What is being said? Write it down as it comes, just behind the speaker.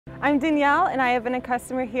I'm Danielle, and I have been a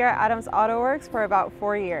customer here at Adams Auto Works for about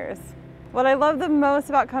 4 years. What I love the most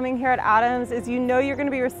about coming here at Adams is you know you're going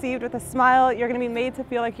to be received with a smile, you're going to be made to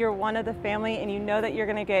feel like you're one of the family, and you know that you're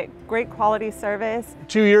going to get great quality service.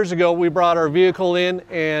 2 years ago, we brought our vehicle in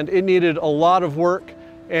and it needed a lot of work.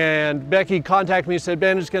 And Becky contacted me and said,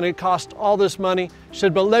 Ben, it's going to cost all this money. She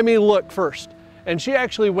said, but let me look first. And she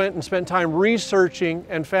actually went and spent time researching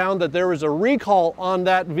and found that there was a recall on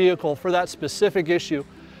that vehicle for that specific issue.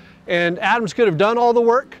 And Adams could have done all the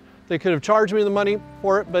work. They could have charged me the money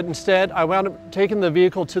for it, but instead I wound up taking the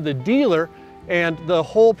vehicle to the dealer and the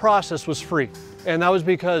whole process was free. And that was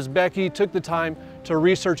because Becky took the time to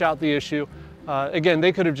research out the issue. Again,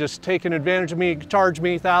 they could have just taken advantage of me, charged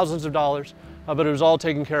me thousands of dollars, but it was all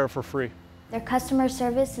taken care of for free. Their customer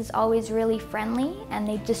service is always really friendly, and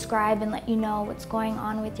they describe and let you know what's going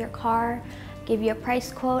on with your car, give you a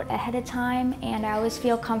price quote ahead of time, and I always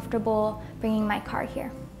feel comfortable bringing my car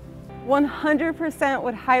here. 100%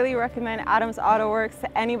 would highly recommend Adams Auto Works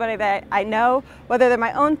to anybody that I know, whether they're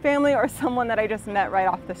my own family or someone that I just met right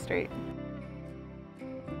off the street.